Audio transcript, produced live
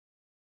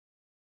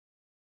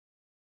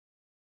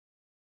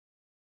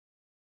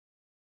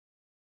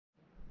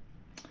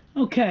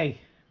Okay,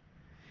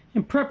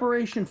 in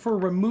preparation for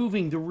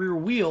removing the rear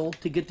wheel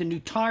to get the new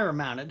tire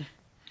mounted,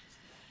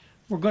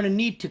 we're going to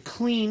need to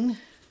clean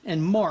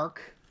and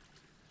mark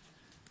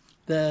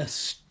the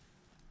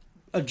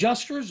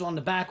adjusters on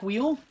the back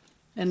wheel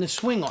and the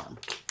swing arm.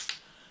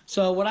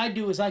 So what I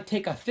do is I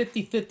take a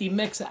 50-50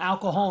 mix of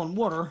alcohol and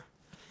water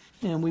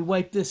and we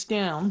wipe this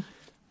down,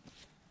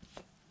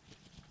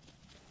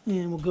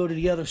 and we'll go to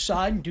the other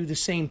side and do the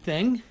same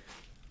thing.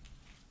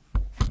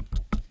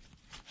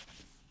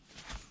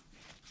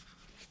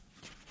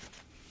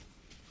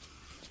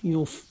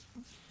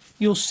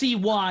 You'll see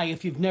why,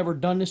 if you've never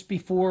done this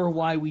before,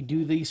 why we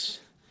do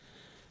this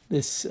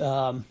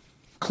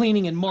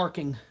cleaning and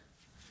marking.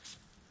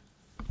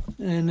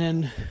 And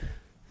then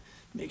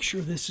make sure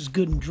this is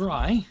good and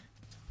dry.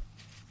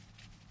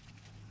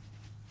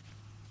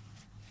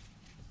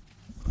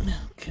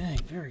 Okay,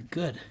 very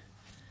good.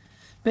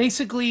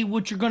 Basically,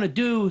 what you're going to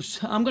do is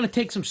I'm going to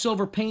take some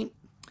silver paint,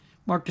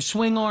 mark the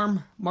swing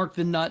arm, mark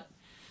the nut.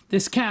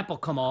 This cap will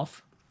come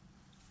off.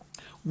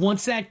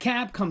 Once that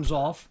cap comes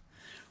off,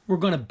 we're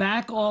going to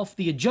back off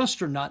the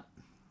adjuster nut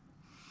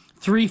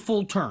 3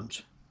 full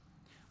turns.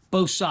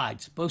 Both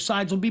sides. Both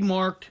sides will be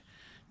marked.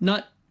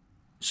 Nut,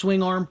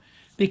 swing arm.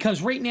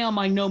 Because right now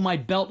I know my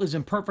belt is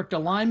in perfect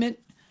alignment.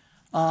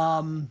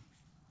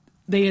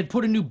 They had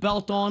put a new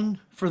belt on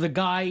for the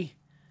guy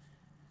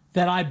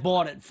that I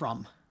bought it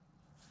from.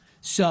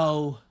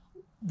 So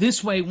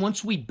this way,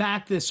 once we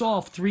back this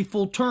off 3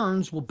 full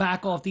turns, we'll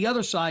back off the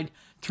other side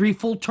 3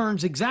 full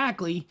turns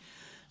exactly.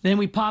 Then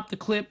we pop the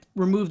clip,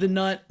 remove the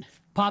nut,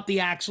 pop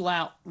the axle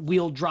out,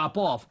 wheel drop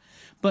off.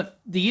 But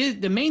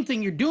the main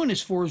thing you're doing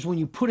this for is when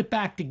you put it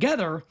back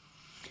together,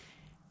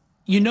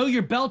 you know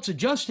your belt's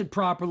adjusted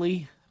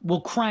properly. We'll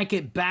crank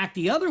it back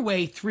the other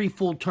way 3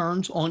 full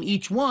turns on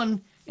each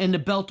one, and the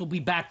belt will be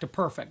back to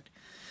perfect.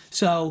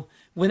 So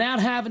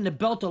without having the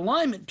belt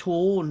alignment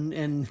tool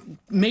and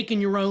making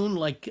your own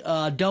like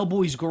Del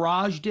Boy's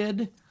Garage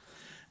did,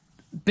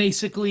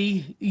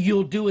 basically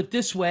you'll do it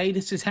this way.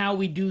 This is how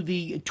we do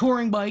the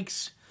touring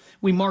bikes.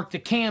 We mark the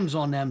cams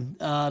on them.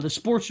 The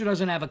Sportster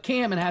doesn't have a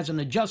cam, it has an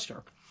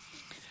adjuster.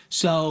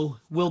 So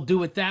we'll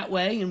do it that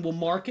way, and we'll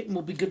mark it, and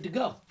we'll be good to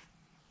go.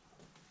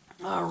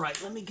 All right,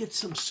 let me get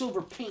some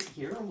silver paint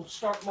here, and we'll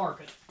start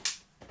marking.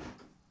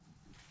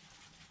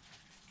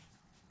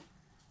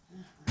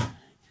 All right.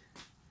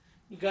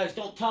 You guys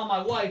don't tell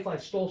my wife I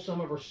stole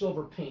some of her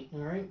silver paint, all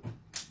right?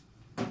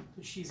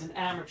 She's an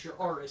amateur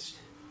artist.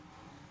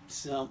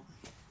 So,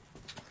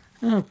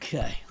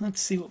 okay, let's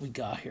see what we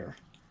got here.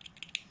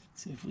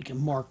 See if we can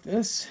mark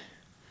this.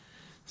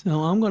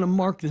 So I'm going to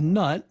mark the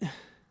nut.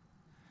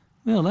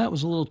 Well, that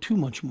was a little too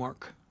much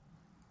mark.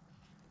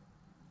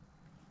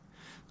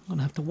 I'm going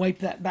to have to wipe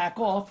that back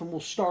off, and we'll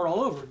start all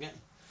over again.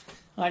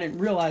 I didn't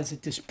realize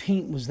that this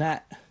paint was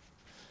that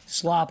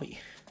sloppy.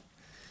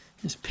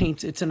 This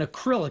paint, it's an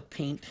acrylic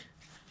paint,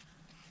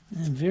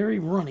 and very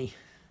runny.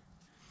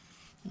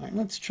 All right,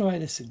 let's try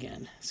this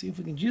again. See if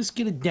we can just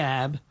get a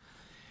dab.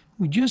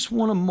 We just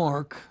want to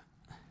mark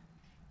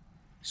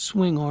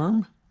swing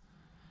arm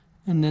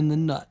and then the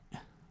nut.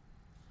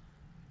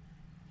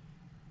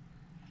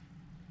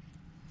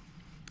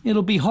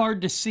 It'll be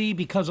hard to see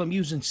because I'm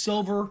using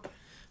silver,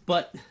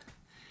 but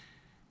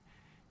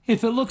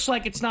if it looks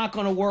like it's not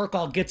going to work,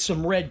 I'll get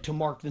some red to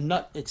mark the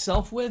nut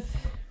itself with.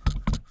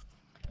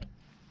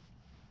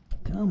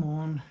 Come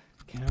on,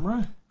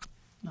 camera.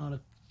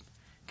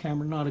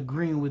 Camera not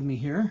agreeing with me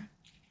here.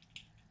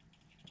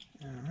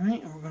 All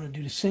right, and we're going to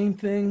do the same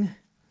thing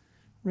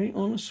right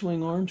on the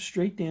swing arm,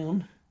 straight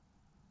down.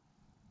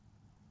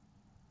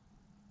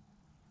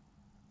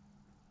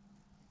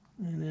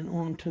 And then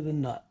onto the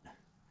nut.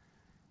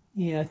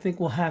 Yeah, I think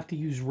we'll have to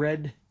use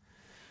red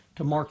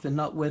to mark the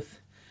nut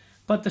with.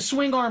 But the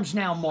swing arm's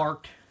now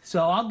marked,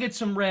 so I'll get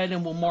some red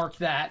and we'll mark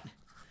that,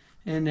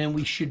 and then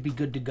we should be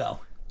good to go.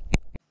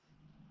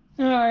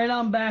 All right,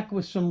 I'm back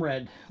with some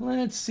red.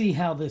 Let's see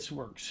how this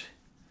works.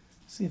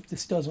 See if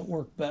this doesn't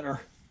work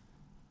better.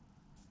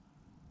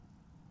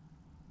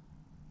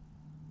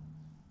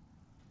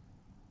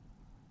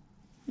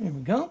 There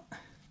we go.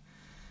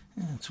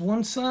 That's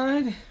one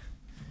side.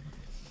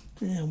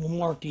 And we'll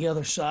mark the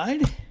other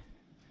side.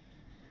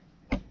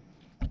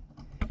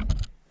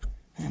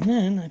 And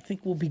then I think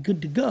we'll be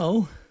good to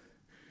go.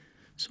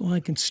 So I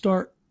can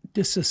start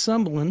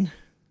disassembling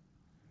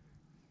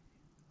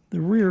the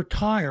rear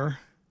tire.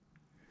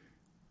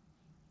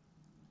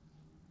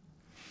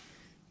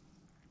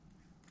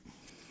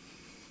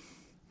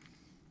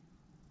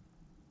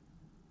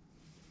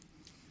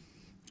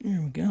 There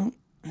we go.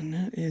 And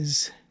that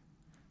is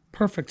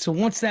perfect. So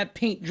once that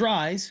paint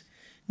dries,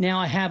 now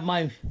I have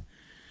my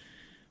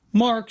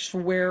marks for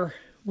where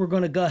we're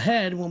going to go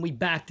ahead when we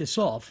back this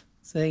off.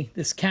 See,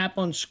 this cap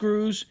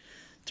unscrews,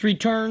 3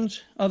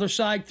 turns, other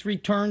side, 3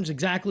 turns,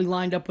 exactly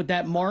lined up with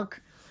that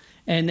mark.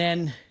 And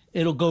then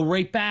it'll go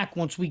right back.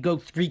 Once we go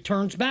 3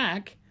 turns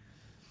back,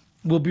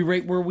 we'll be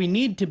right where we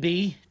need to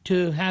be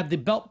to have the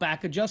belt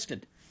back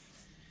adjusted.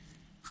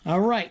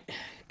 All right,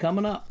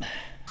 coming up,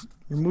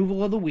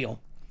 removal of the wheel.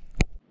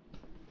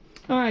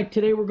 All right,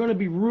 today we're going to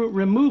be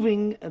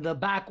removing the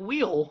back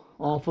wheel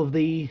off of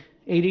the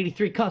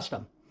 883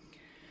 Custom.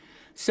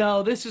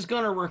 So this is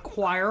going to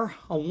require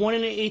a 1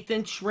 1/8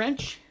 inch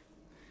wrench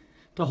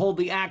to hold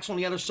the axle on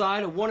the other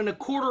side, a 1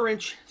 1/4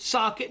 inch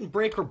socket and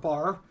breaker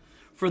bar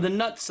for the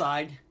nut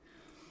side,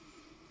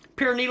 a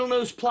pair of needle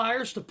nose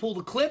pliers to pull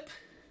the clip,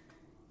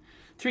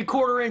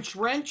 3/4 inch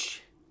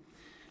wrench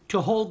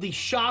to hold the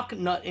shock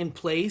nut in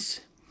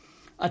place,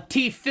 a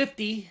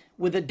T50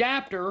 with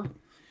adapter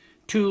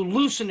to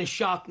loosen the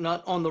shock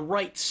nut on the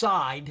right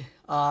side,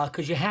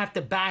 because you have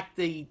to back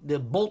the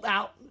bolt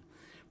out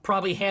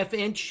probably 1/2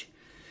 inch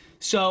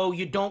so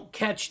you don't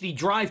catch the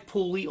drive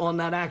pulley on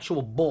that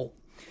actual bolt.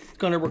 It's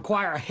going to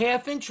require a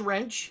 1/2 inch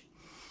wrench,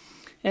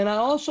 and I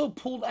also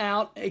pulled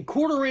out a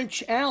 1/4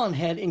 inch Allen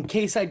head in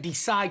case I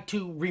decide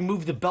to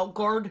remove the belt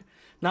guard.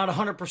 Not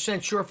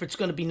 100% sure if it's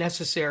going to be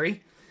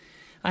necessary.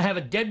 I have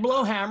a dead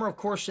blow hammer, of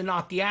course, to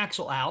knock the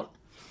axle out.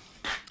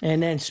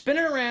 And then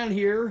spinning around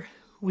here,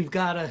 we've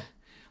got a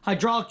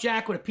hydraulic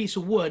jack with a piece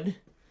of wood,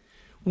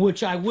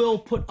 which I will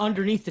put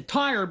underneath the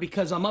tire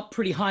because I'm up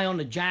pretty high on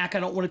the jack. I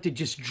don't want it to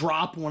just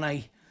drop when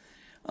I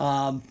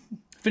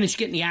finish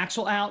getting the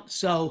axle out.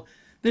 So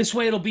this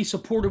way it'll be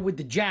supported with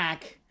the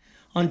jack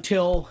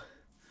until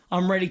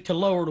I'm ready to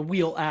lower the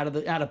wheel out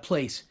of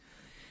place.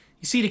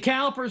 You see the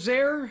calipers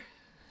there?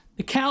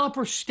 The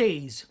caliper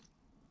stays.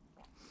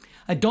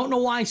 I don't know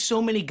why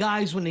so many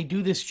guys, when they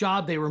do this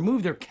job, they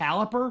remove their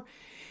caliper.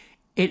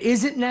 It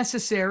isn't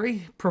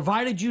necessary,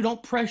 provided you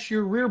don't press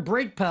your rear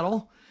brake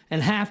pedal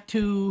and have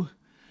to,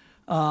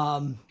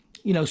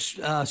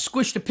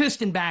 squish the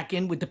piston back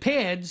in with the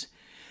pads.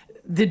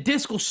 The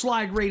disc will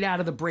slide right out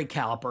of the brake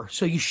caliper,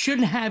 so you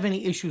shouldn't have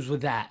any issues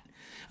with that.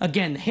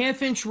 Again, the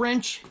 1/2 inch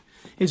wrench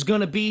is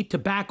going to be to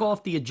back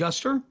off the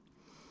adjuster.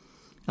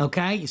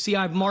 Okay, you see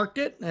I've marked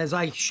it, as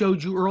I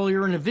showed you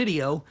earlier in the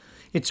video.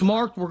 It's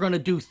marked. We're going to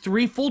do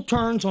 3 full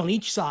turns on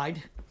each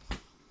side.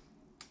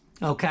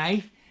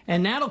 Okay,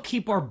 and that'll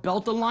keep our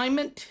belt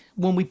alignment.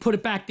 When we put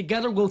it back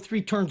together, we'll go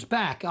 3 turns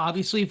back.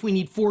 Obviously, if we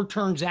need 4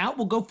 turns out,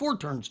 we'll go 4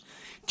 turns.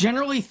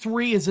 Generally,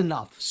 3 is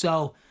enough.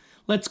 So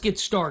let's get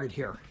started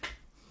here.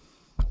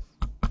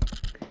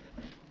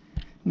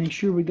 Make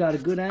sure we got a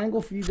good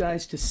angle for you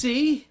guys to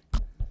see.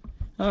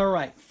 All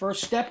right,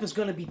 first step is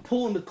going to be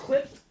pulling the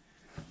clip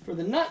for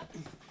the nut.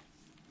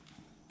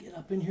 Get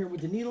up in here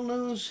with the needle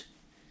nose.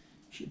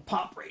 Should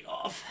pop right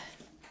off.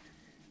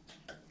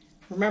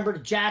 Remember, the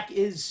jack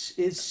is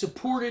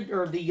supported,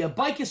 or the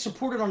bike is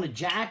supported on the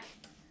jack.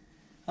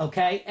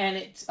 Okay,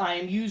 and I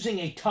am using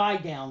a tie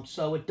down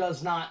so it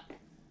does not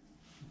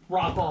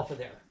rock off of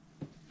there.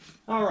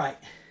 All right,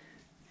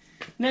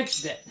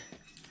 next bit.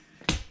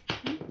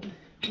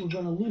 We're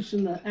going to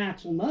loosen the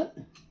axle nut.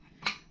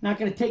 Not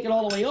going to take it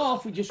all the way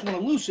off. We just want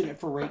to loosen it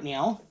for right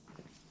now.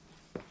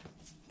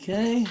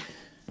 Okay,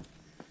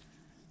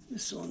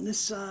 this on this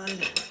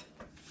side.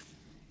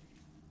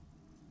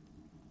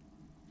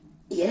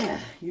 Yeah,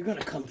 you're going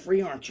to come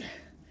free, aren't you?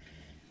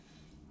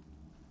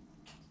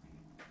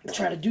 I'll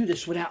try to do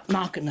this without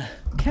knocking the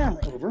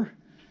camera over.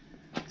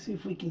 See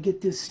if we can get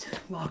this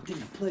locked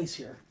into place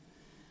here.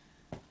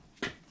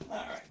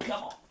 All right,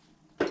 come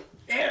on.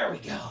 There we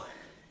go.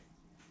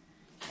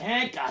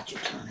 And got you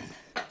turning.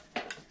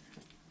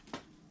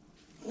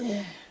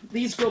 Yeah,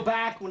 these go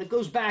back. When it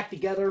goes back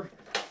together,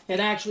 it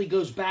actually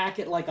goes back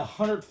at like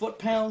 100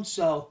 foot-pounds,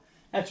 so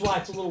that's why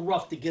it's a little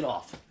rough to get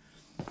off.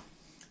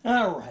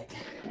 All right,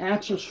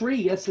 axle's free.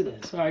 Yes, it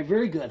is. All right,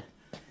 very good.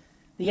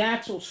 The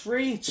axle's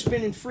free. It's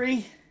spinning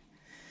free.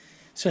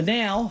 So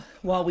now,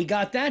 while we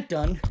got that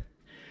done,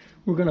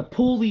 we're going to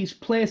pull these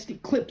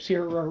plastic clips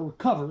here, or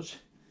covers.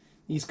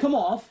 These come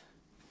off.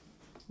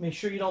 Make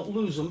sure you don't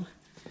lose them.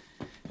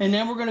 And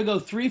then we're going to go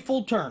 3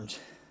 full turns.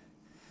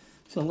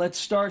 So let's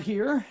start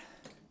here.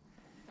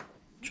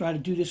 Try to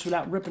do this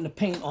without ripping the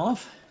paint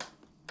off.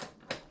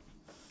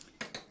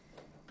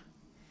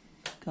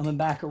 Coming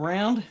back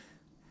around.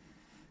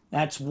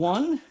 That's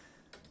 1.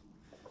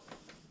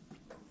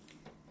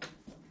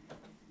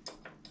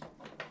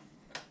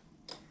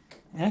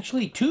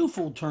 Actually, 2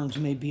 full turns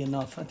may be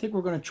enough. I think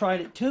we're going to try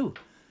it at 2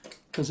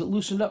 because it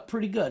loosened up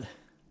pretty good.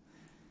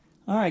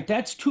 All right,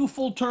 that's 2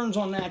 full turns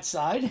on that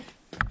side.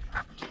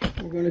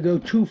 We're going to go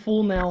 2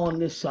 full now on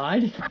this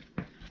side.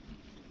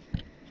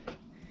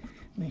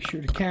 Make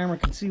sure the camera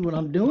can see what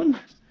I'm doing.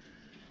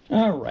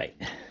 All right.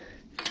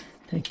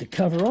 Take the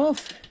cover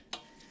off.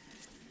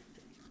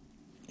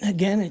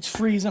 Again, it's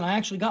freezing. I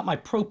actually got my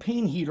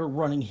propane heater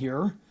running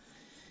here,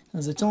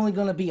 because it's only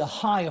going to be a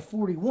high of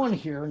 41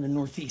 here in the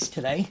Northeast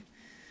today.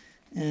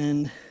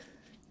 And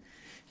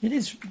it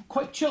is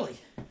quite chilly.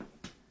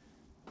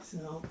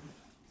 So,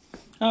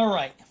 all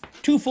right,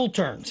 2 full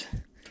turns.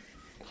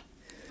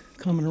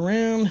 Coming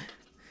around.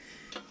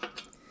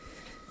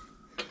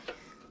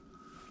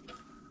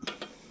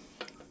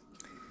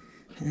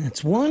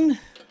 That's 1.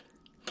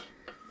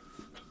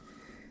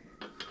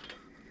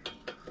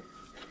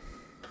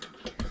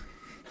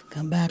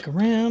 Come back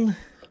around,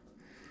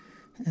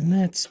 and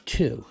that's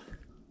 2.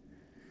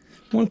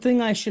 One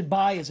thing I should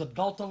buy is a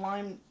belt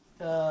alignment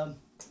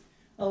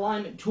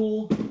alignment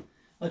tool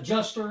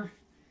adjuster.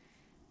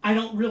 I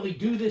don't really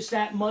do this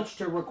that much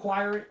to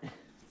require it.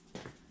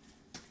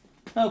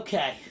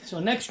 Okay, so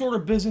next order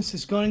of business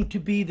is going to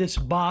be this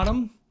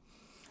bottom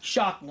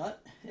shock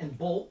nut and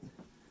bolt.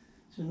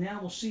 So now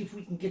we'll see if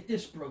we can get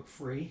this broke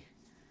free.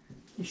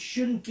 It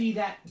shouldn't be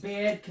that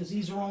bad because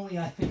these are only,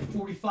 I think,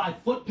 45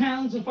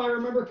 foot-pounds if I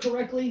remember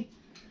correctly.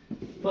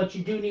 But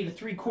you do need a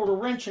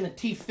 3/4 wrench and a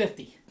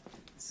T50.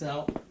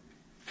 So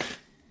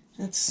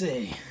let's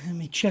see. Let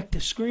me check the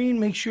screen,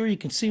 make sure you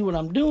can see what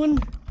I'm doing.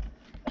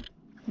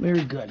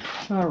 Very good.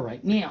 All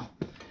right, now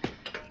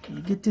I'm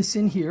gonna get this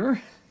in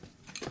here,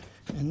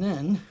 and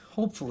then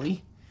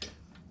hopefully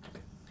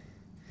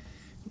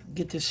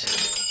get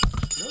this.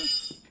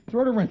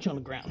 Throw the wrench on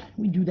the ground.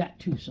 We do that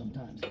too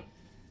sometimes.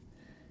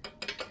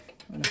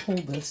 I'm gonna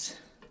hold this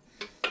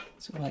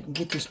so I can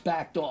get this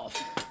backed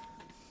off.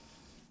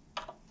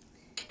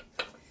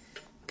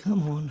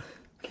 Come on.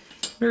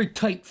 Very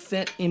tight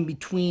fit in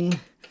between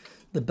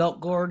the belt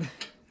guard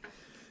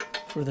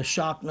for the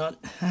shock nut.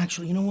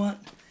 Actually, you know what?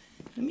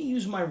 Let me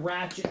use my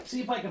ratchet. See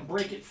if I can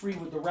break it free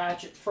with the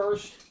ratchet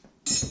first.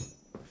 If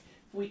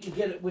we can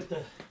get it with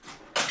the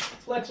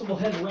flexible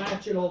head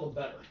ratchet, all the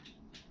better.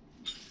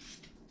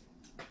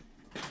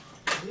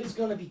 It is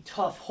going to be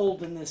tough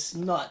holding this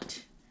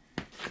nut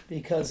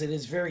because it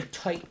is very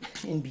tight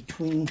in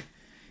between,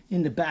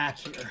 in the back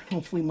here.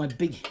 Hopefully my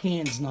big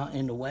hand's not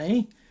in the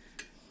way.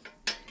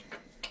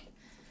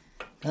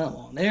 Come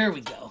on, there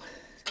we go.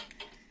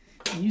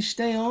 You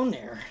stay on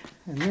there,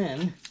 and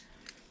then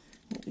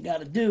what we got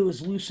to do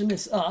is loosen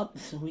this up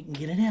so we can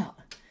get it out.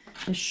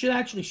 This should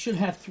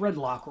have thread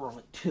locker on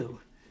it too.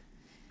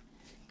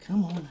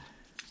 Come on,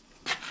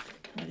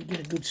 try to get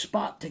a good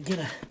spot to get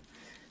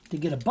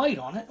a bite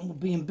on it, and we'll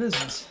be in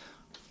business.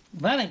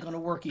 That ain't gonna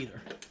work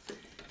either.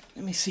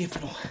 Let me see if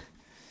it'll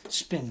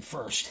spin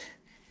first.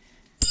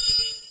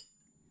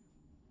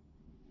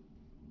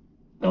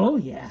 Oh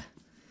yeah.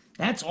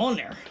 That's on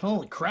there.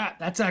 Holy crap.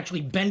 That's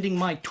actually bending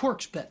my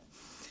Torx bit.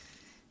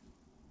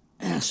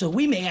 So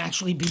we may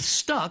actually be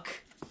stuck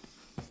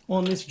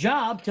on this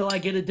job till I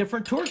get a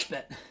different Torx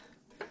bit.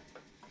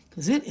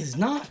 Because it is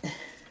not...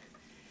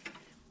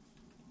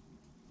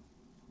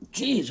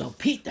 Jeez, oh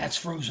Pete, that's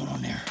frozen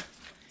on there.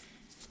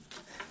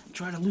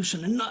 Try to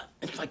loosen the nut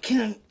if I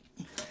can.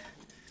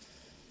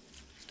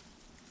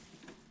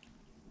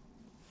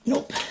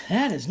 Nope,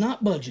 that is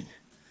not budging.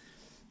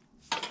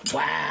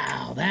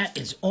 Wow, that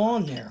is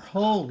on there.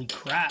 Holy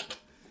crap.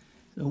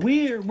 So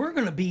we're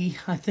going to be,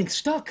 I think,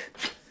 stuck.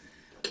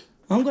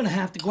 I'm going to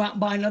have to go out and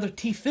buy another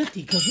T50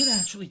 because it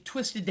actually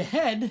twisted the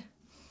head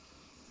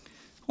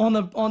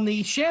on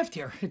the shaft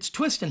here. It's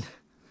twisting. I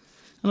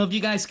don't know if you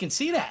guys can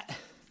see that.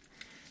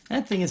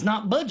 That thing is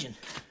not budging.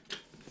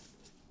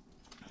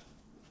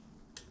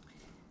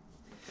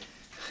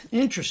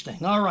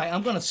 Interesting. All right,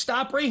 I'm going to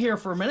stop right here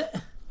for a minute.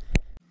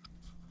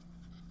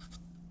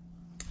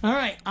 All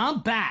right,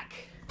 I'm back.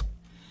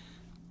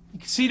 You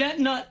can see that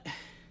nut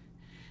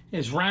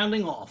is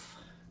rounding off.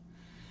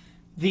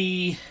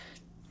 The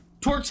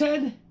Torx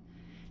head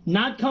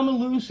not coming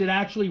loose. It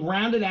actually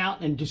rounded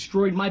out and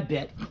destroyed my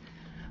bit.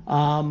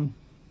 They're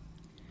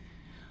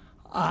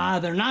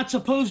not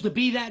supposed to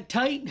be that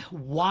tight.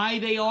 Why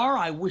they are,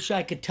 I wish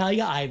I could tell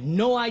you. I have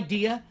no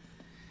idea.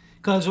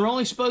 Because they're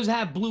only supposed to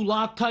have blue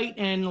Loctite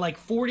and like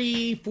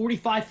 40,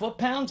 45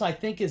 foot-pounds, I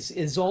think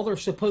is all they're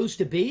supposed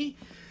to be.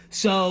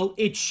 So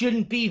it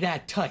shouldn't be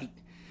that tight.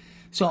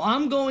 So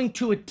I'm going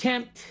to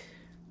attempt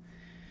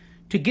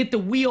to get the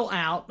wheel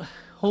out,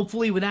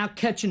 hopefully without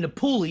catching the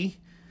pulley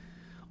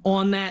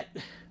on that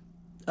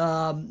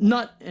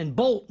nut and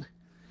bolt.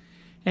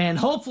 And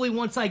hopefully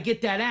once I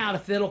get that out,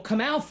 if it'll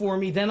come out for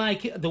me, then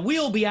the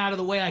wheel will be out of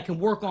the way. I can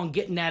work on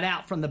getting that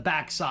out from the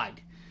back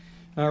side.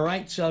 All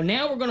right, so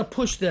now we're going to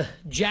push the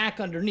jack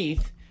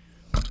underneath.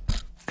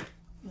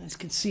 You guys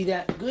can see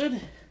that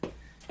good.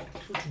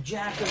 Put the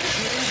jack over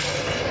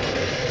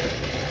here.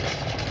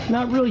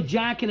 Not really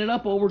jacking it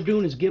up. All we're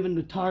doing is giving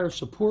the tire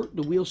support.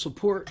 The wheel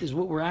support is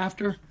what we're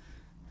after.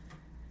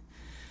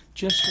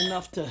 Just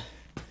enough to,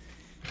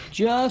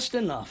 just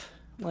enough.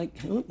 Like,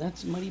 oh,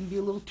 that might even be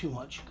a little too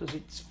much because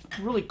it's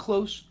really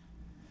close.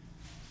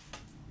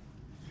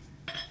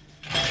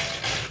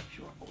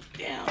 Short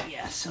down,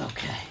 yes,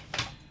 okay.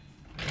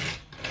 Go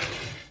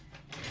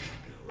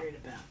right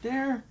about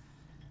there.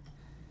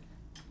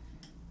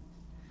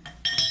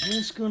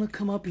 Just gonna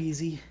come up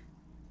easy.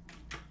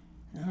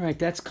 All right,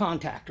 that's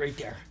contact right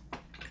there.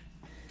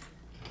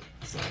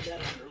 Slide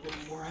that under a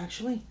little more,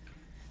 actually.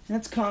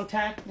 That's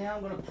contact. Now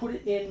I'm gonna put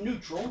it in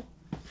neutral.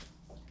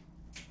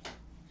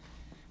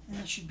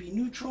 That should be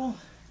neutral.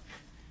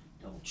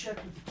 Double check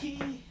with the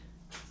key.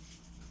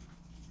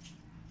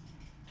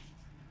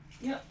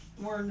 Yep,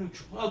 we're in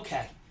neutral.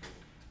 Okay.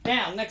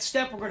 Now, next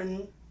step, we're going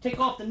to take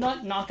off the nut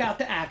and knock out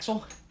the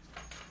axle.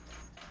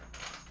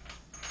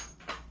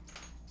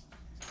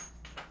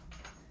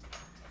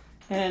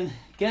 And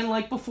again,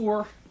 like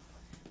before,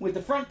 with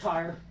the front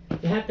tire,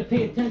 you have to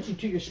pay attention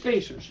to your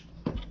spacers.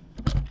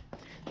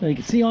 So you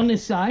can see on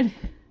this side,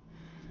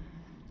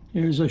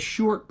 Here's a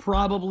short,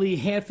 probably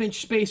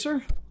 1/2-inch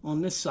spacer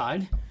on this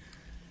side.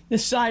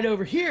 This side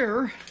over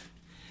here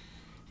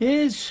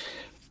is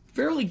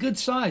fairly good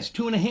size,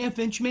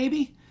 2.5-inch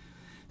maybe.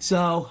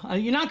 So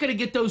you're not going to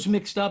get those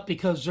mixed up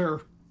because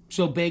they're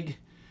so big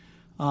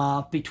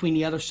between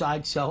the other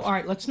sides. So, all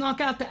right, let's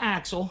knock out the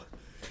axle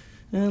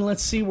and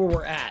let's see where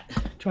we're at.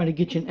 Try to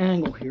get you an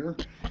angle here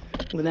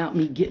without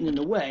me getting in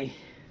the way.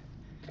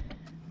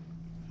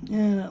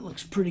 Yeah, that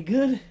looks pretty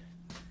good.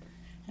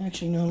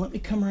 Actually, no, let me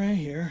come right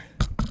here.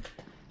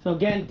 So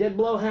again, dead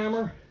blow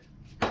hammer.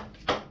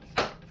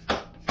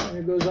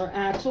 There goes our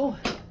axle.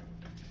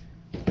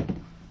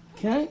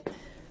 Okay.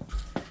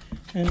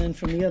 And then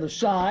from the other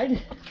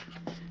side,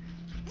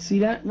 see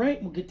that, right?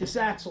 We'll get this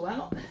axle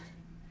out.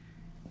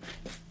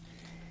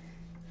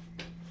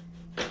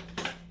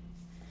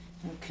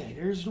 Okay,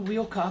 there's the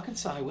wheel cocking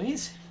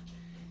sideways.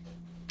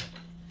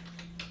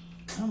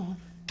 Come on.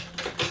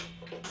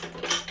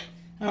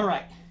 All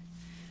right,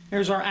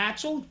 there's our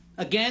axle.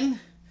 Again,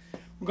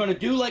 we're going to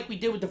do like we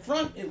did with the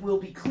front. It will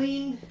be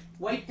cleaned,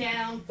 wiped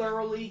down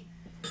thoroughly,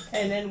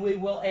 and then we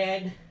will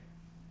add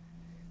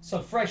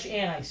some fresh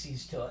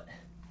anti-seize to it,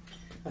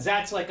 because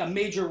that's like a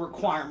major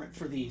requirement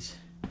for these.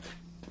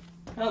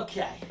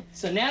 Okay,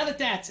 so now that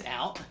that's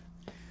out,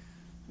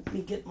 let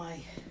me get my,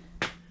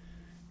 I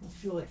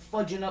feel like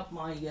fudging up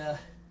my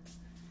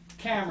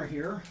camera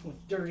here with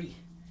dirty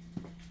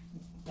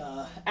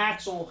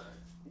axle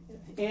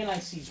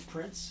anti-seize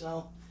prints,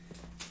 so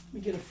let me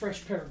get a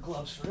fresh pair of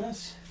gloves for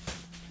this.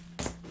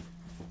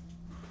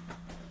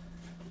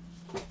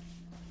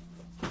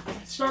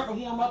 It's starting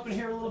to warm up in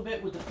here a little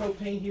bit with the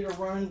propane heater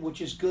running,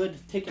 which is good,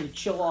 taking the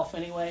chill off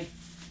anyway.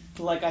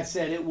 But like I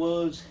said, it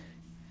was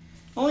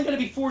only going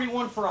to be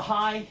 41 for a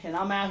high, and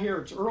I'm out here,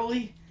 it's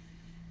early.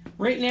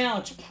 Right now,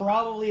 it's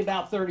probably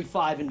about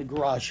 35 in the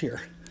garage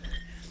here.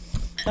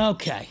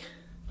 Okay.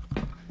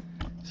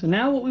 So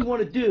now what we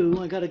want to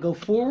do, I got to go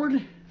forward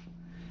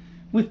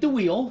with the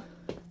wheel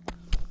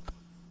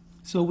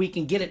so we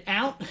can get it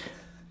out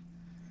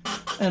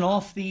and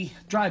off the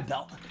drive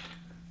belt.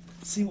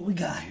 Let's see what we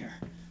got here.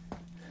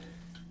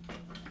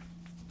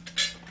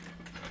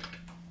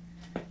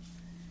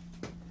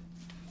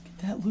 Get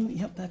that loose.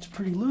 Yep, that's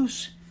pretty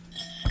loose.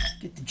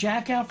 Get the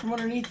jack out from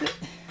underneath it.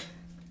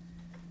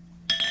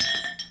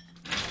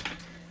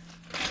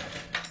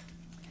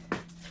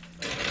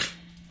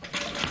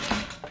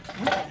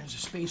 There's a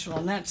spacer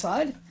on that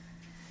side.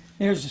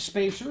 There's the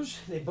spacers.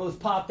 They both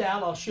popped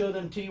out. I'll show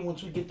them to you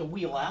once we get the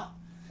wheel out.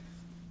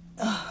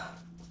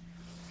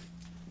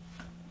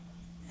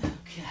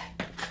 Okay.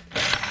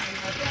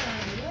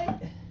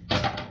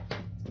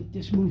 Get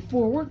this moved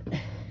forward.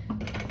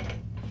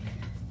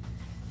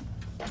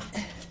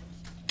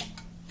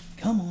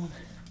 Come on.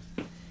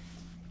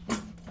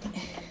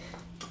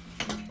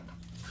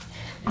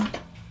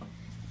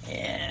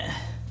 Yeah.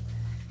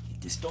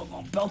 Get this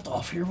doggone belt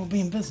off here. We'll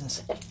be in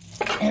business.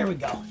 There we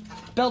go.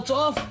 Belt's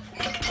off.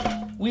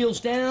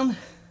 Wheels down.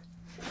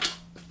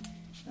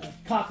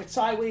 Cock it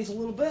sideways a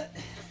little bit.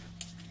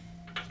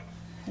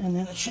 And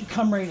then it should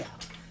come right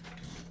out.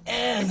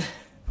 And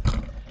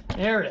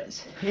there it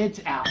is.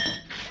 It's out.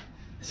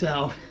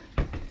 So,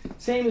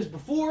 same as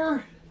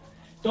before.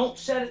 Don't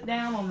set it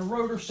down on the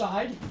rotor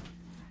side.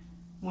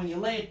 When you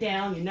lay it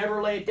down, you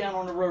never lay it down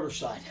on the rotor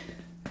side.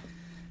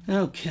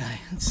 Okay,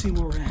 let's see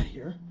where we're at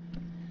here.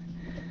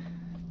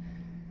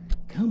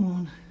 Come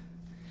on.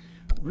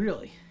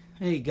 Really?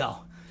 There you go.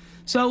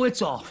 So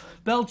it's off.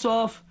 Belt's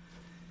off.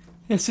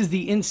 This is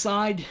the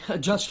inside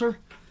adjuster.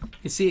 You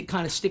can see it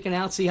kind of sticking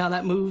out. See how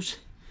that moves?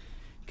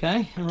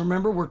 Okay, and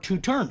remember, we're 2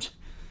 turns.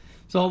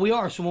 That's all we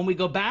are. So when we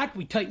go back,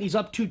 we tighten these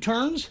up 2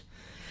 turns.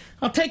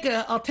 I'll take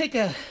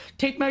a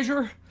tape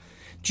measure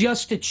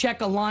just to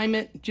check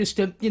alignment, just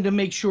to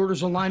make sure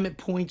there's alignment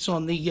points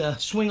on the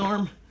swing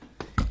arm.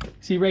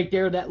 See right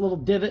there, that little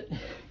divot.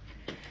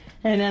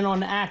 And then on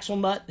the axle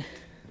nut,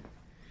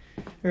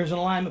 there's an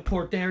alignment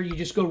port there. You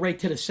just go right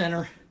to the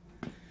center.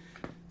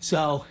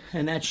 So,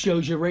 and that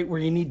shows you right where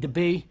you need to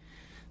be.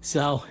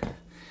 So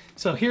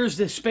here's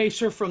the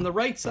spacer from the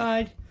right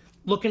side,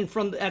 looking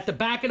at the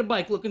back of the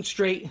bike, looking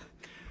straight.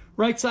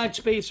 Right side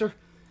spacer,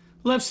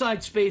 left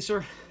side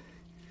spacer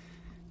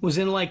was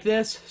in like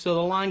this, so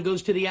the line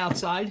goes to the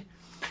outside.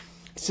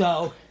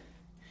 So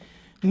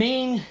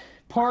main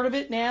part of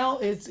it now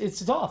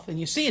it's off, and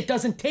you see it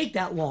doesn't take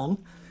that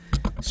long.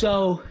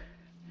 So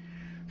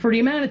for the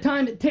amount of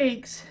time it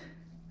takes,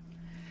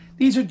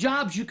 these are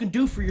jobs you can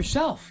do for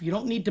yourself. You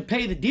don't need to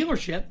pay the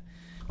dealership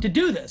to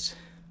do this.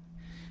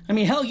 I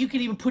mean, hell, you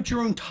can even put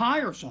your own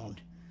tires on.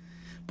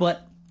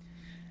 But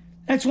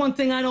that's one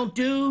thing I don't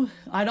do.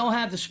 I don't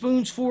have the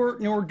spoons for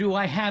it, nor do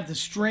I have the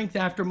strength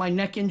after my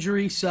neck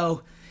injury.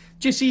 So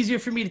just easier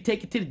for me to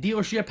take it to the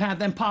dealership, have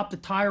them pop the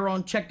tire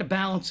on, check the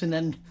balance, and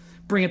then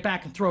bring it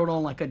back and throw it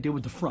on like I did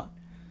with the front.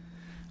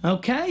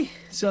 Okay,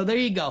 so there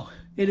you go.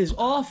 It is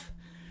off,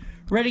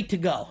 ready to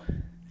go.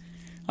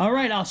 All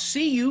right, I'll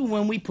see you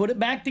when we put it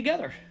back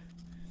together.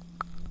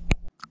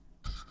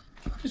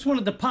 Just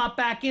wanted to pop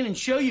back in and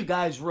show you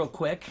guys real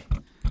quick.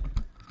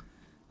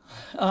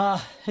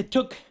 It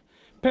took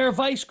pair of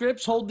vice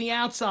grips holding the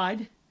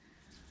outside.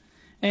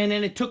 And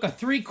then it took a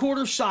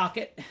 3/4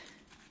 socket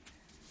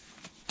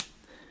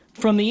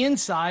from the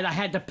inside. I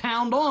had to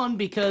pound on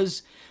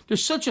because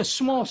there's such a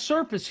small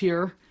surface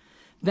here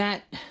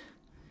that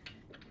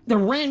the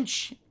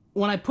wrench,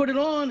 when I put it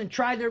on and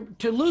tried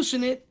to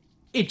loosen it,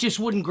 it just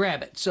wouldn't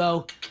grab it.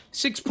 So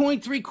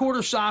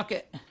 6.75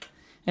 socket,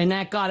 and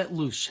that got it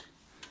loose.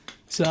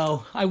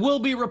 So I will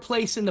be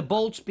replacing the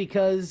bolts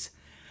because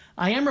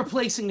I am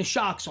replacing the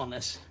shocks on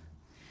this.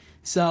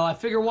 So I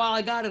figure while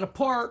I got it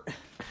apart,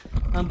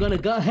 I'm gonna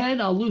go ahead,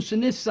 I'll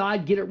loosen this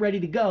side, get it ready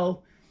to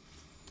go.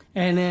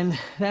 And then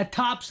that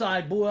top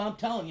side, boy, I'm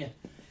telling you,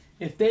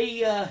 if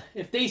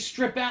they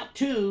strip out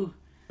too,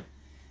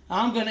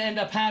 I'm gonna end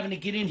up having to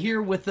get in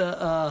here with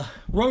a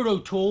roto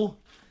tool,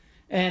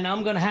 and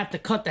I'm gonna have to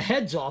cut the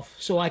heads off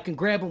so I can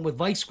grab them with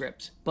vice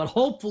grips. But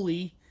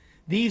hopefully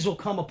these will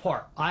come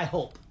apart, I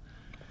hope,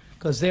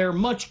 because they're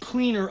much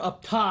cleaner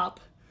up top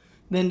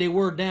than they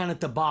were down at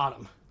the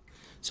bottom.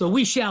 So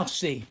we shall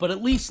see. But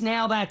at least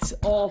now that's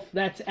off,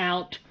 that's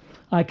out.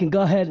 I can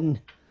go ahead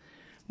and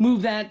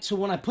move that so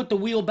when I put the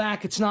wheel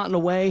back, it's not in the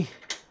way.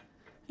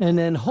 And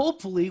then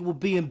hopefully we'll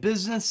be in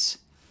business.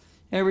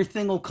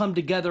 Everything will come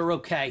together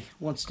okay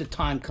once the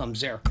time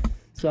comes there.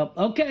 So,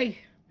 okay.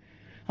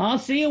 I'll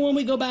see you when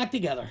we go back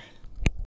together.